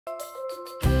Hi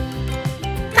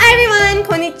everyone!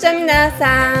 Konnichiwa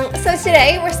minasan! So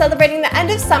today we're celebrating the end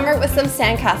of summer with some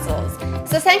sandcastles.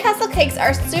 So sandcastle cakes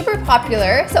are super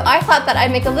popular, so I thought that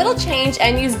I'd make a little change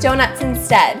and use donuts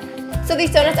instead. So these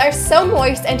donuts are so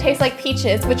moist and taste like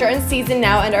peaches, which are in season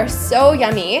now and are so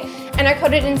yummy, and are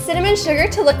coated in cinnamon sugar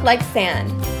to look like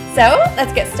sand. So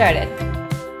let's get started.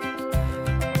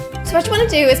 So what you want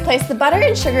to do is place the butter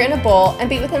and sugar in a bowl and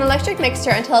beat with an electric mixer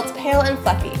until it's pale and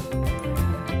fluffy.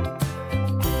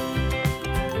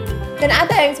 Then add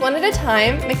the eggs one at a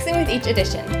time, mixing with each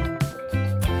addition.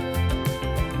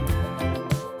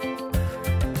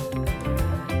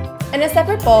 In a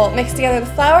separate bowl, mix together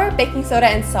the flour, baking soda,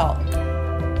 and salt.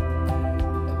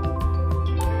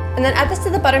 And then add this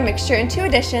to the butter mixture in 2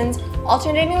 additions,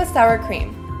 alternating with sour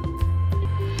cream.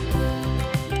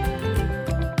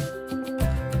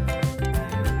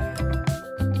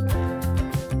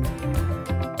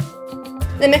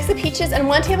 Then mix the peaches and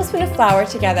 1 tablespoon of flour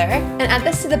together, and add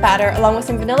this to the batter along with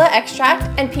some vanilla extract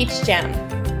and peach jam.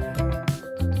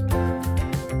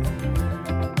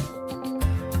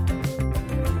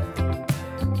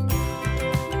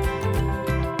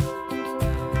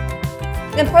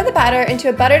 Then pour the batter into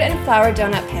a buttered and floured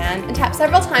donut pan and tap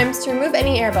several times to remove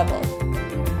any air bubbles.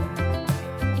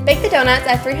 Bake the donuts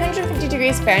at 350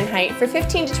 degrees Fahrenheit for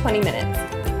 15 to 20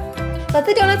 minutes. Let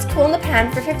the donuts cool in the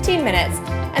pan for 15 minutes,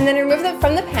 and then remove them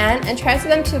from the pan and transfer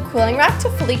them to a cooling rack to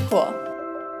fully cool.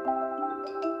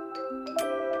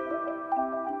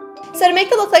 So to make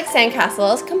it look like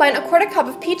sandcastles, combine a 1/4 cup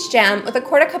of peach jam with a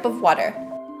 1/4 cup of water.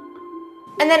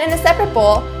 And then in a separate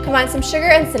bowl, combine some sugar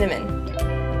and cinnamon.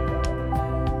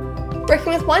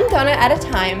 Working with 1 donut at a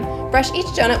time, brush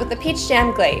each donut with the peach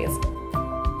jam glaze.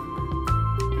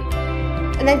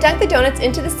 And then dunk the donuts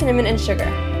into the cinnamon and sugar.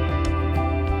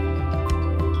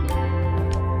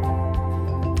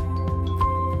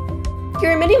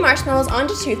 Cure mini marshmallows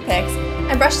onto toothpicks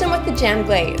and brush them with the jam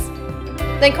glaze.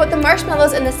 Then coat the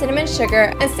marshmallows in the cinnamon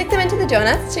sugar and stick them into the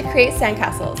donuts to create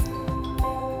sandcastles.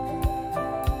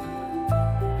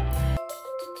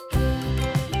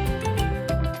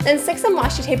 Then stick some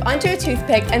washi tape onto a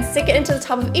toothpick and stick it into the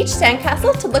top of each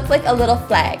sandcastle to look like a little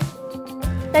flag.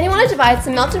 Then you want to divide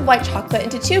some melted white chocolate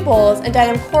into 2 bowls and dye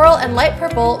them coral and light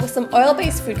purple with some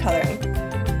oil-based food coloring.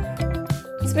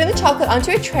 Smear the chocolate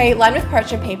onto a tray lined with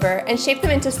parchment paper and shape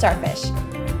them into starfish.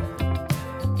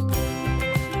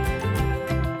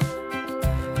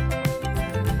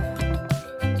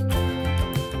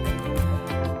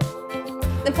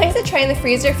 Then place the tray in the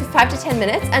freezer for 5 to 10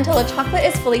 minutes until the chocolate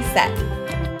is fully set.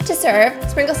 To serve,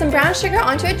 sprinkle some brown sugar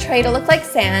onto a tray to look like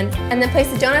sand, and then place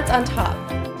the donuts on top.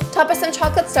 Top with some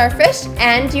chocolate starfish,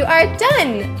 and you are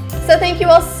done! So thank you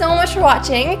all so much for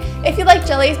watching. If you like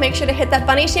jellies, make sure to hit that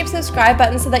bunny-shaped subscribe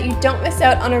button so that you don't miss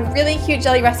out on a really cute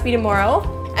jelly recipe tomorrow.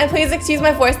 And please excuse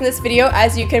my voice in this video,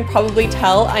 as you can probably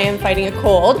tell I am fighting a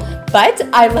cold. But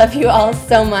I love you all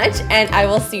so much, and I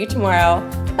will see you tomorrow.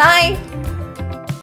 Bye!